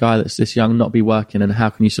 how can a guy that's this young not be working, and how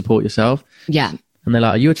can you support yourself? Yeah. And they're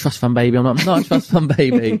like, are you a trust fund baby? I'm not a trust fund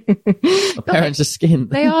baby. My parents are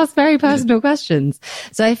skint. They ask very personal questions.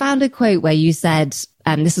 So I found a quote where you said,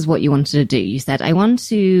 this is what you wanted to do. You said, I want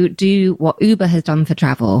to do what Uber has done for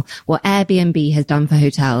travel, what Airbnb has done for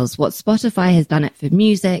hotels, what Spotify has done it for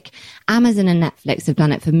music, Amazon and Netflix have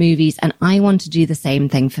done it for movies, and I want to do the same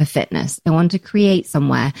thing for fitness. I want to create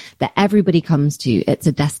somewhere that everybody comes to. It's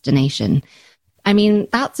a destination. I mean,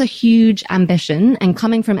 that's a huge ambition, and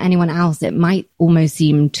coming from anyone else, it might almost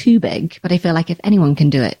seem too big, but I feel like if anyone can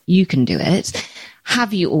do it, you can do it.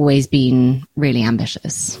 Have you always been really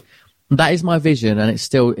ambitious? That is my vision, and it's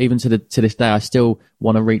still, even to this day, I still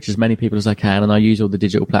want to reach as many people as I can, and I use all the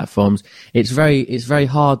digital platforms. It's very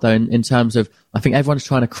hard though in terms of, I think everyone's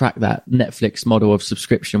trying to crack that Netflix model of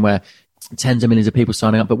subscription where tens of millions of people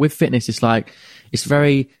signing up. But with fitness,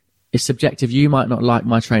 it's subjective. You might not like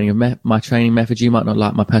my training methods. You might not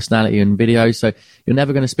like my personality and videos. So you're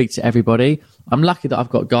never going to speak to everybody. I'm lucky that I've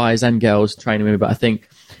got guys and girls training with me, but I think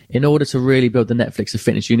in order to really build the Netflix of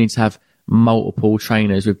fitness, you need to have multiple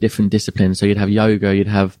trainers with different disciplines. So you'd have yoga, you'd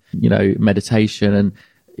have, meditation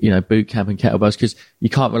and, boot camp and kettlebells, because you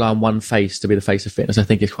can't rely on one face to be the face of fitness. I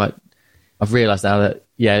think I've realized now that,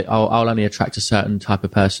 I'll only attract a certain type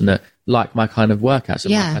of person that like my kind of workouts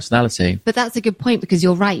and my personality. But that's a good point, because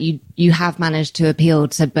you're right. You have managed to appeal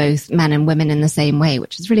to both men and women in the same way,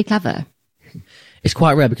 which is really clever. It's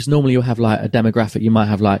quite rare, because normally you'll have like a demographic. You might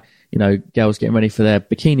have girls getting ready for their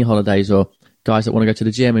bikini holidays, or guys that want to go to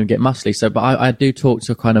the gym and get muscly. So, but I do talk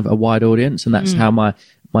to kind of a wide audience, and that's how my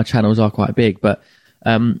channels are quite big. But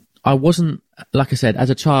I wasn't, like I said, as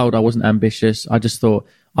a child, I wasn't ambitious. I just thought,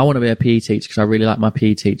 I want to be a PE teacher because I really like my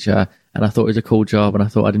PE teacher, and I thought it was a cool job, and I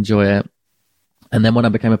thought I'd enjoy it. And then when I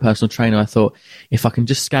became a personal trainer, I thought, if I can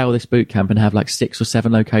just scale this boot camp and have like 6 or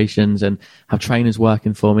 7 locations and have trainers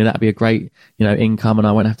working for me, that'd be a great, income, and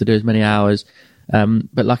I won't have to do as many hours.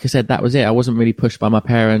 But like I said, that was it. I wasn't really pushed by my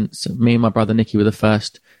parents. Me and my brother Nicky were the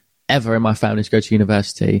first ever in my family to go to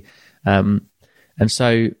university. And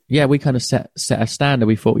so, we kind of set a standard.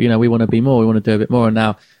 We thought, we want to be more, we want to do a bit more. And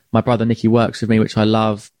now my brother Nicky works with me, which I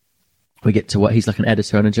love. We get to what he's like an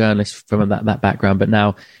editor and a journalist from that background, but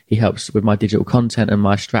now he helps with my digital content and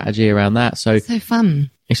my strategy around that. So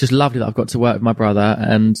fun. it's just lovely that I've got to work with my brother,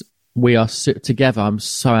 and we are together. I'm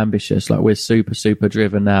so ambitious. Like, we're super, super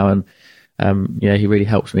driven now. And he really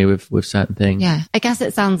helps me with certain things. Yeah. I guess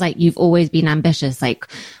it sounds like you've always been ambitious, like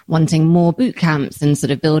wanting more boot camps and sort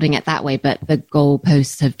of building it that way, but the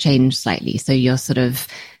goalposts have changed slightly. So you're sort of,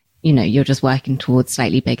 you're just working towards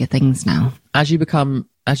slightly bigger things now. As you become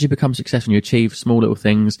successful, you achieve small little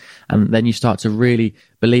things, and then you start to really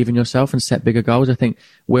believe in yourself and set bigger goals. I think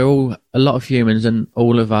a lot of humans, and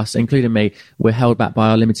all of us, including me, we're held back by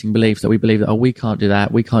our limiting beliefs, that we believe that, we can't do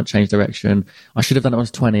that, we can't change direction, I should have done it when I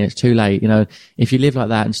was 20, it's too late. If you live like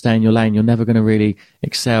that and stay in your lane, you're never going to really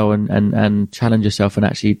excel and challenge yourself and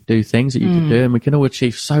actually do things that you can do. And we can all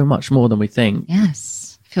achieve so much more than we think. Yes.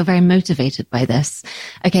 Feel very motivated by this.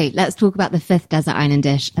 Okay, let's talk about the fifth desert island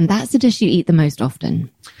dish, and that's the dish you eat the most often.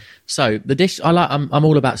 So the dish I like, I'm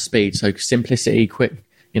all about speed, so simplicity, quick,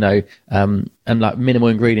 and like minimal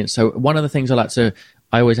ingredients. So one of the things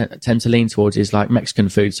I always tend to lean towards is like Mexican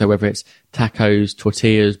food. So whether it's tacos,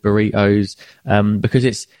 tortillas, burritos, because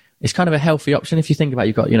it's kind of a healthy option. If you think about it,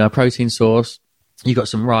 you've got, a protein source, you've got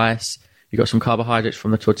some rice, you've got some carbohydrates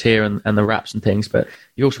from the tortilla and the wraps and things, but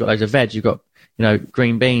you've also got loads of veg. You've got,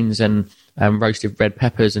 green beans and roasted red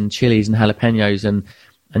peppers and chilies and jalapenos, and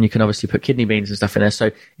you can obviously put kidney beans and stuff in there. So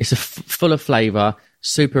it's full of flavor,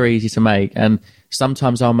 super easy to make. And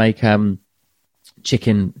sometimes I'll make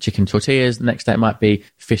chicken tortillas. The next day it might be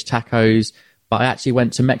fish tacos. But I actually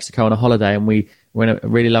went to Mexico on a holiday, and we were in a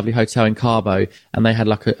really lovely hotel in Cabo, and they had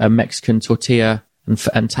like a Mexican tortilla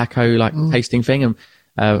and taco tasting thing,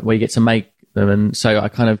 and where you get to make them. And so I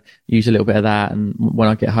kind of use a little bit of that, and when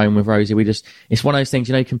I get home with Rosie, it's one of those things,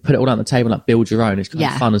 you can put it all on the table and like build your own. It's kind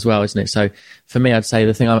of fun as well, isn't it? So for me, I'd say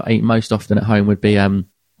the thing I eat most often at home would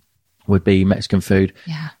be Mexican food.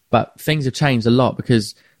 Yeah. But things have changed a lot,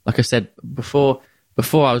 because like I said before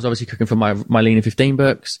I was obviously cooking for my Lean in 15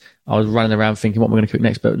 books. I was running around thinking what we're going to cook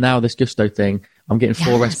next. But now this Gusto thing, I'm getting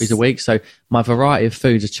 4 recipes a week. So my variety of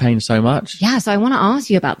foods has changed so much. Yeah. So I want to ask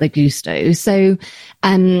you about the Gusto. So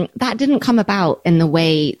that didn't come about in the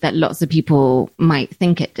way that lots of people might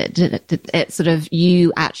think it did. It sort of,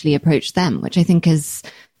 you actually approached them, which I think is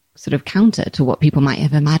sort of counter to what people might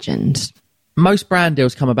have imagined. Most brand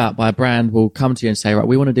deals come about by a brand will come to you and say, right,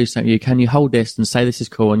 we want to do something. Can you hold this and say this is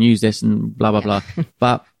cool and use this and blah, blah, blah.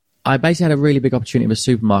 But I basically had a really big opportunity with a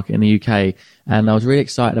supermarket in the UK, and I was really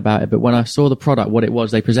excited about it. But when I saw the product, what it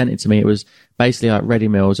was they presented to me, it was basically like ready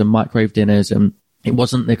meals and microwave dinners, and it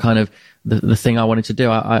wasn't the kind of the thing I wanted to do.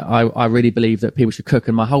 I really believe that people should cook,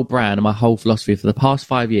 and my whole brand and my whole philosophy for the past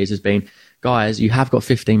 5 years has been, guys, you have got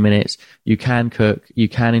 15 minutes, you can cook, you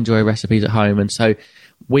can enjoy recipes at home. And so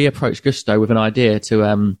we approached Gusto with an idea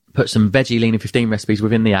to put some veggie Lean in 15 recipes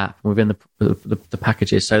within the app, within the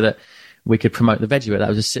packages, so that we could promote the veggie. That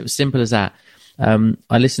was as simple as that.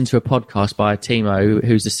 I listened to a podcast by Timo,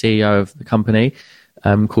 who's the CEO of the company,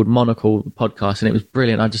 called Monocle Podcast, and it was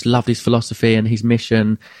brilliant. I just loved his philosophy and his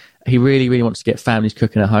mission. He really, really wants to get families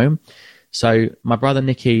cooking at home. So my brother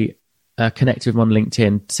Nicky connected with him on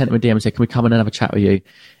LinkedIn, sent him a DM and said, can we come in and have a chat with you?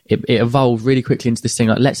 It evolved really quickly into this thing,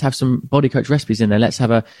 like, let's have some Body Coach recipes in there. Let's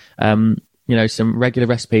have some regular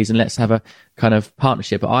recipes, and let's have a kind of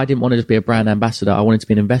partnership. But I didn't want to just be a brand ambassador. I wanted to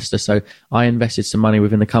be an investor. So I invested some money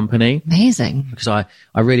within the company. Amazing. Because I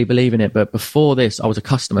really believe in it. But before this, I was a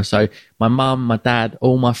customer. So my mum, my dad,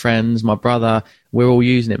 all my friends, my brother, we're all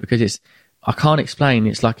using it, because I can't explain.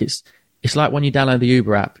 It's like when you download the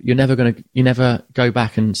Uber app, you never go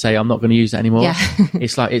back and say, I'm not going to use that anymore. Yeah.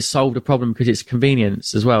 It's like it's solved a problem because it's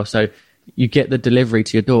convenience as well. So you get the delivery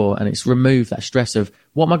to your door, and it's removed that stress of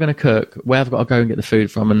what am I going to cook, where have I got to go and get the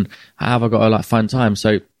food from, and how have I got to find time.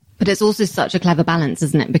 But it's also such a clever balance,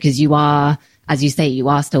 isn't it? Because you are, as you say, you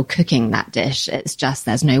are still cooking that dish. It's just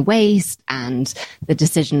there's no waste, and the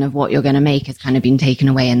decision of what you're going to make has kind of been taken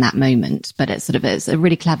away in that moment. But it's a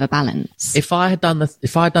really clever balance. If I had done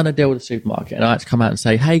a deal with a supermarket and I had to come out and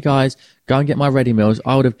say, hey guys, go and get my ready meals,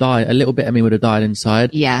 I would have died. A little bit of me would have died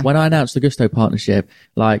inside. Yeah. When I announced the Gusto partnership,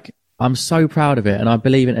 I'm so proud of it, and I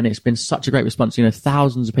believe in it, and it's been such a great response.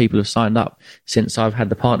 Thousands of people have signed up since I've had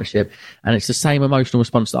the partnership, and it's the same emotional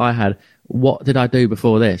response that I had. What did I do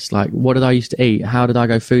before this? What did I used to eat? How did I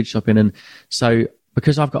go food shopping? And so,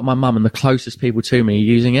 because I've got my mum and the closest people to me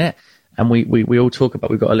using it, and we all talk about,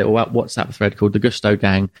 we've got a little WhatsApp thread called the Gusto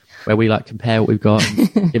Gang, where we compare what we've got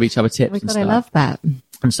and give each other tips. And stuff. I love that.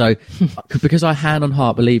 And so, because I hand on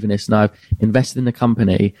heart believe in this, and I've invested in the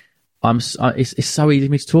company, it's so easy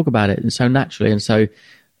for me to talk about it, and so naturally. And so,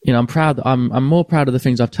 I'm proud. I'm more proud of the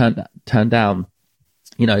things I've turned down.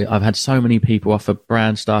 I've had so many people offer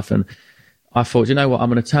brand stuff, and I thought, you know what, I'm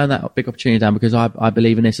going to turn that big opportunity down because I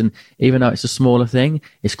believe in this. And even though it's a smaller thing,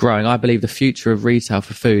 it's growing. I believe the future of retail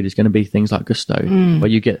for food is going to be things like Gusto, where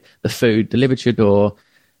you get the food delivered to your door.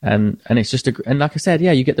 And it's just, and like I said,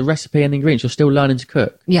 yeah, you get the recipe and the ingredients. You're still learning to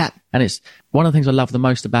cook. Yeah. And it's one of the things I love the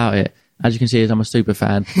most about it, as you can see, as I'm a super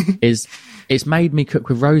fan, is it's made me cook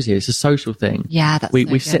with Rosie. It's a social thing. Yeah, that's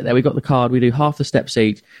we sit there, we got the card, we do half the steps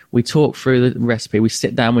each, we talk through the recipe, we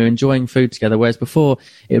sit down, we're enjoying food together. Whereas before,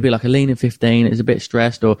 it would be like a lean in 15, it was a bit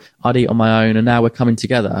stressed, or I'd eat on my own, and now we're coming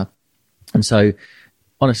together. And so,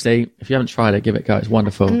 honestly, if you haven't tried it, give it a go. It's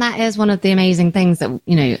wonderful. And that is one of the amazing things that,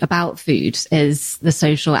 you know, about food is the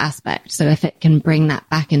social aspect. So if it can bring that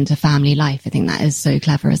back into family life, I think that is so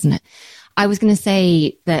clever, isn't it? I was going to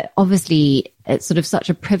say that obviously it's sort of such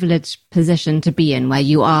a privileged position to be in where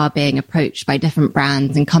you are being approached by different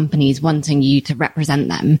brands and companies wanting you to represent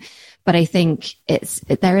them. But I think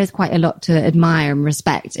there is quite a lot to admire and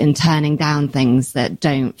respect in turning down things that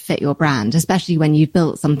don't fit your brand, especially when you've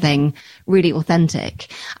built something really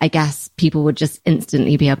authentic. I guess people would just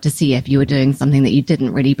instantly be able to see if you were doing something that you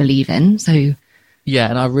didn't really believe in. So, yeah,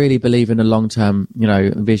 and I really believe in a long-term, you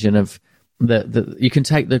know, vision of that you can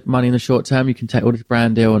take the money in the short term, you can take all this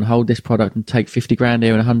brand deal and hold this product and take 50 grand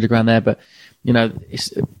here and 100 grand there, but you know,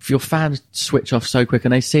 if your fans switch off so quick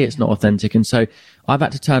and they see it's not authentic. And so I've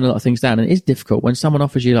had to turn a lot of things down, and it is difficult when someone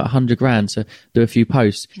offers you like 100 grand to do a few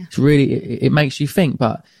posts. Yeah. It's really, it makes you think,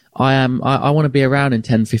 but I want to be around in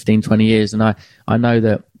 10, 15, 20 years. And I know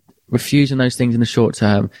that refusing those things in the short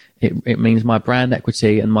term, it means my brand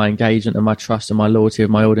equity and my engagement and my trust and my loyalty of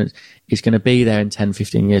my audience is going to be there in 10,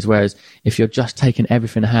 15 years. Whereas if you're just taking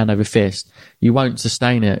everything hand over fist, you won't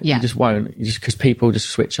sustain it. Yeah. You just won't, just because people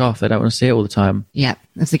just switch off. They don't want to see it all the time. Yeah,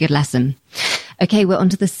 that's a good lesson. Okay, we're on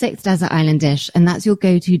to the 6th desert island dish, and that's your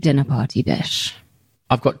go-to dinner party dish.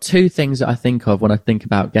 I've got 2 things that I think of when I think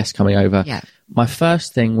about guests coming over. Yeah. My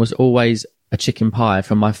first thing was always a chicken pie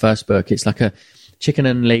from my first book. It's like a chicken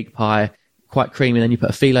and leek pie, quite creamy. Then you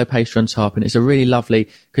put a phyllo pastry on top, and it's a really lovely,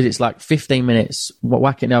 because it's like 15 minutes,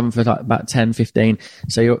 whack it in the oven for like about 10, 15.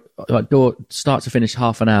 So you're like start to finish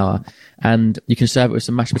half an hour, and you can serve it with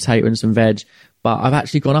some mashed potato and some veg. But I've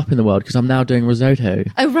actually gone up in the world because I'm now doing risotto.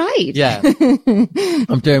 Oh, right. Yeah.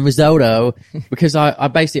 I'm doing risotto because I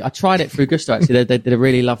basically, I tried it through Gusto actually. They did a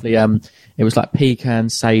really lovely, it was like pecan,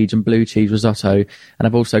 sage and blue cheese risotto. And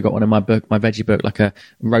I've also got one in my book, my veggie book, like a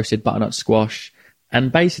roasted butternut squash.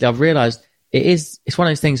 And basically I've realized it's one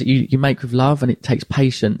of those things that you make with love, and it takes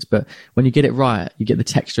patience. But when you get it right, you get the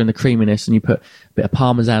texture and the creaminess, and you put a bit of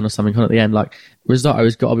Parmesan or something on at the end. Like risotto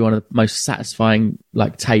has got to be one of the most satisfying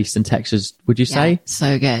like tastes and textures. Would you say?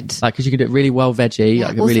 So good. Like, because you can do it really well veggie. Yeah,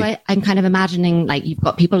 like also, really... I'm kind of imagining like you've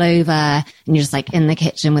got people over and you're just like in the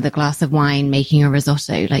kitchen with a glass of wine making a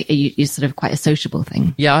risotto. Like you're sort of quite a sociable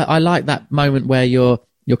thing. Yeah, I like that moment where you're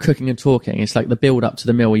cooking and talking. It's like the build up to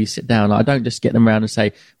the meal where you sit down. Like, I don't just get them around and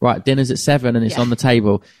say, right, dinner's at 7 and it's on the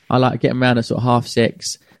table. I like to get them around at sort of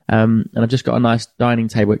 6:30. And I've just got a nice dining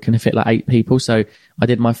table. It can fit like 8 people. So I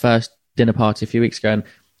did my first dinner party a few weeks ago, and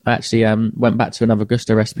I actually went back to another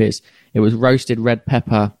Gusto recipe. It was roasted red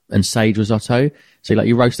pepper and sage risotto. So like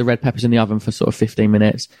you roast the red peppers in the oven for sort of 15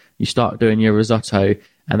 minutes. You start doing your risotto,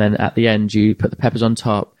 and then at the end you put the peppers on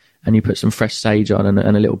top, and you put some fresh sage on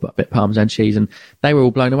and a little bit Parmesan cheese. And they were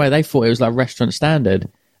all blown away. They thought it was like restaurant standard.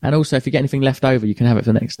 And also, if you get anything left over, you can have it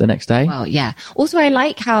for the next day. Well, yeah. Also, I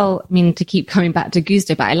like how, I mean, to keep coming back to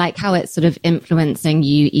Gusto, but I like how it's sort of influencing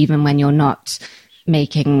you even when you're not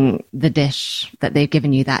making the dish that they've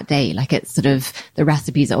given you that day. Like, it's sort of, the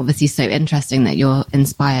recipes are obviously so interesting that you're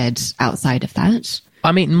inspired outside of that.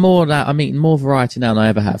 I'm eating more variety now than I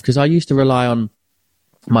ever have, because I used to rely on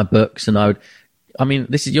my books, and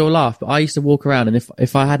this is your laugh, but I used to walk around, and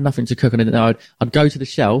if I had nothing to cook and I didn't know, I'd go to the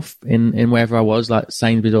shelf in wherever I was, like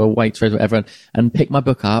Sainsbury's or Waitrose or whatever, and pick my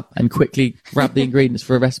book up and quickly grab the ingredients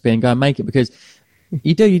for a recipe and go and make it. Because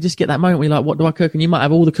you just get that moment where you're like, what do I cook? And you might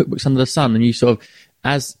have all the cookbooks under the sun, and you sort of,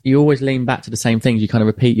 as you always lean back to the same things, you kind of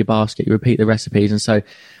repeat your basket, you repeat the recipes. And so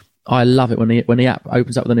I love it when the app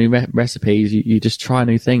opens up with the new recipes, you just try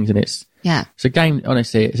new things, and it's a game.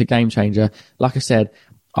 Honestly, it's a game changer. Like I said,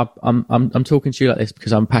 I'm talking to you like this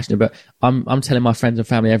because I'm passionate, but I'm telling my friends and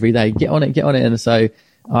family every day, get on it. And so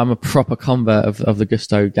I'm a proper convert of the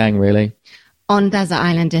Gusto gang, really. On Desert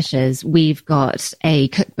Island Dishes, we've got a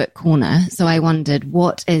cookbook corner. So I wondered,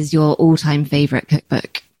 what is your all-time favorite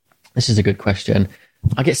cookbook? This is a good question.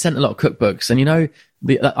 I get sent a lot of cookbooks, and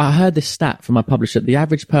I heard this stat from my publisher. The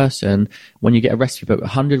average person, when you get a recipe book,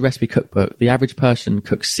 100 recipe cookbook, the average person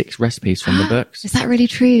cooks 6 recipes from the books. Is that really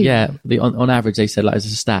true? Yeah. On average, they said, like, as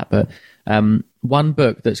a stat, but One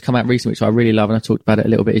book that's come out recently, which I really love, and I talked about it a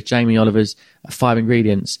little bit, is Jamie Oliver's 5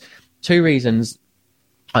 Ingredients. 2 reasons.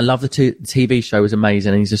 I love the TV show was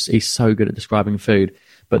amazing, and he's so good at describing food.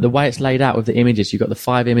 But the way it's laid out with the images, you've got the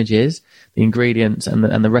 5 images, the ingredients, and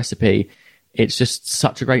the recipe. It's just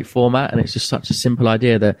such a great format, and it's just such a simple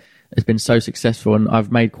idea that has been so successful. And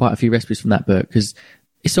I've made quite a few recipes from that book, because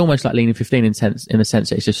it's almost like Lean in 15 in the sense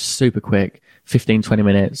that it's just super quick, 15, 20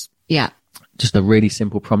 minutes. Yeah. Just a really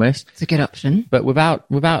simple promise. It's a good option. But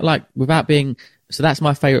without being, so that's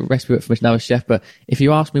my favorite recipe book from Another Chef. But if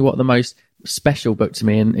you ask me what the most special book to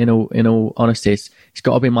me, in all honesty, it's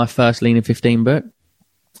got to be my first Lean in 15 book.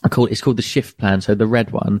 It's called the Shift Plan, so the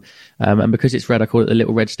red one. And because it's red, I call it the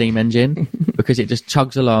Little Red Steam Engine, because it just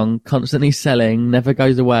chugs along, constantly selling, never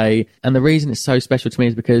goes away. And the reason it's so special to me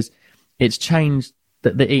is because it's changed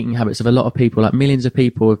the eating habits of a lot of people. Like millions of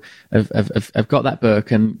people have got that book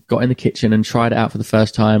and got in the kitchen and tried it out for the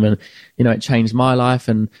first time. And, it changed my life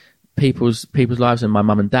and people's lives, and my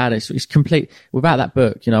mum and dad. It's complete. Without that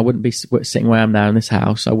book, I wouldn't be sitting where I am now in this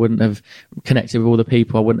house. I wouldn't have connected with all the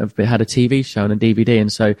people. I wouldn't have had a TV show and a DVD.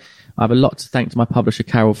 And so I have a lot to thank to my publisher,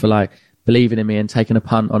 Carol, for believing in me and taking a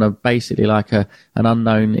punt on basically an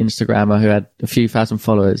unknown Instagrammer who had a few thousand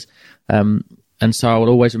followers. And so I will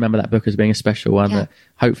always remember that book as being a special one that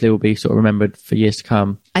hopefully will be sort of remembered for years to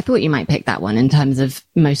come. I thought you might pick that one in terms of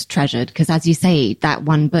most treasured, because as you say, that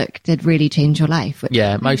one book did really change your life.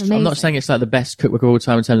 Yeah, I'm not saying it's like the best cookbook of all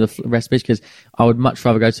time in terms of recipes, because I would much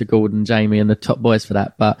rather go to Gordon, Jamie and the top boys for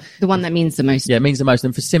that. But the one that means the most. Yeah, it means the most.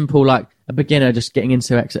 And for simple, like a beginner just getting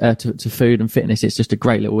into to food and fitness, it's just a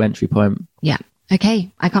great little entry point. Yeah.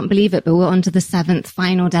 Okay, I can't believe it, but we're on to the 7th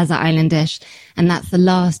final desert island dish, and that's the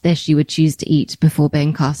last dish you would choose to eat before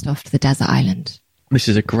being cast off to the desert island. This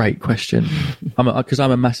is a great question, because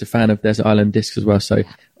I'm a massive fan of desert island discs as well, so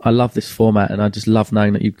I love this format, and I just love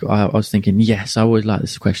knowing that I was thinking, yes, I always like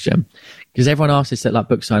this question, because everyone asks this at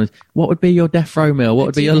book signings, what would be your death row meal? What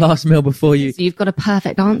would be your last meal before you... So you've got a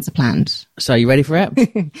perfect answer planned. So you ready for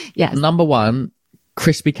it? Yes. Number 1...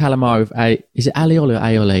 crispy calamari with is it aioli or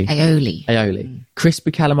aioli? Aioli. Aioli. Crispy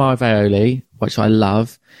calamari with aioli, which I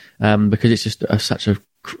love, because it's just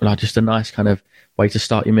just a nice kind of way to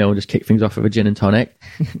start your meal and just kick things off with a gin and tonic.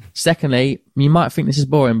 Secondly, you might think this is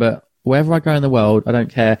boring, but wherever I go in the world, I don't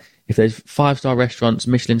care if there's 5-star restaurants,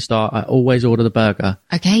 Michelin star, I always order the burger.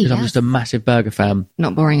 Okay, because I'm just a massive burger fan.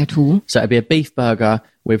 Not boring at all. So it'd be a beef burger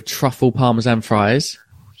with truffle parmesan fries.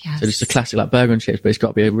 Yes. So just a classic burger and chips, but it's got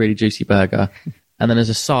to be a really juicy burger. And then as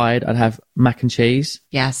a side, I'd have mac and cheese.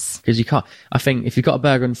 Yes. Because you can't, I think if you've got a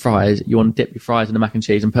burger and fries, you want to dip your fries in the mac and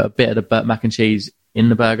cheese and put a bit of the mac and cheese in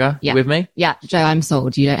the burger. Yeah. With me? Yeah, Joe, I'm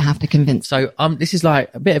sold. You don't have to convince. So this is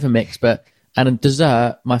like a bit of a mix, and a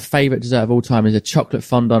dessert, my favourite dessert of all time is a chocolate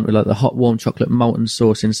fondant with the hot warm chocolate molten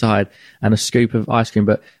sauce inside and a scoop of ice cream,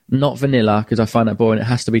 but not vanilla because I find that boring. It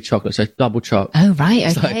has to be chocolate, so double choc. Oh,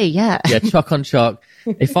 right. Okay. Yeah. Yeah. Choc on choc.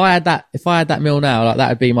 If I had that meal now, that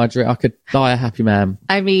would be my dream. I could die a happy man.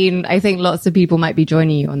 I mean, I think lots of people might be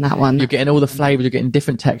joining you on that one. You're getting all the flavours, you're getting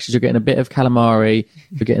different textures, you're getting a bit of calamari,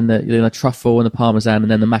 you're getting the truffle and the parmesan,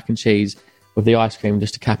 and then the mac and cheese with the ice cream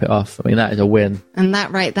just to cap it off. I mean, that is a win. And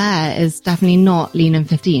that right there is definitely not Lean in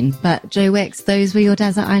 15. But Joe Wicks, those were your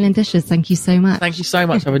desert island dishes. Thank you so much. Thank you so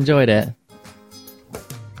much. I've enjoyed it.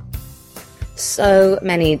 So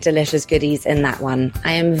many delicious goodies in that one.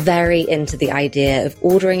 I am very into the idea of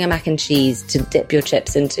ordering a mac and cheese to dip your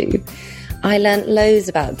chips into. I learnt loads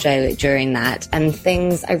about Joe during that and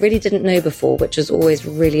things I really didn't know before, which was always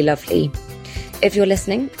really lovely. If you're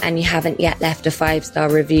listening and you haven't yet left a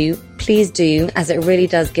 5-star review, please do, as it really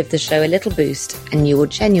does give the show a little boost and you will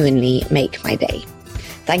genuinely make my day.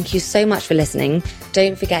 Thank you so much for listening.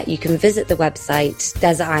 Don't forget you can visit the website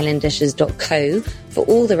desertislanddishes.co for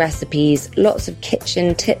all the recipes, lots of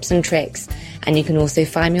kitchen tips and tricks, and you can also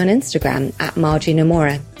find me on Instagram at Margie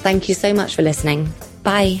Nomura. Thank you so much for listening.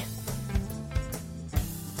 Bye.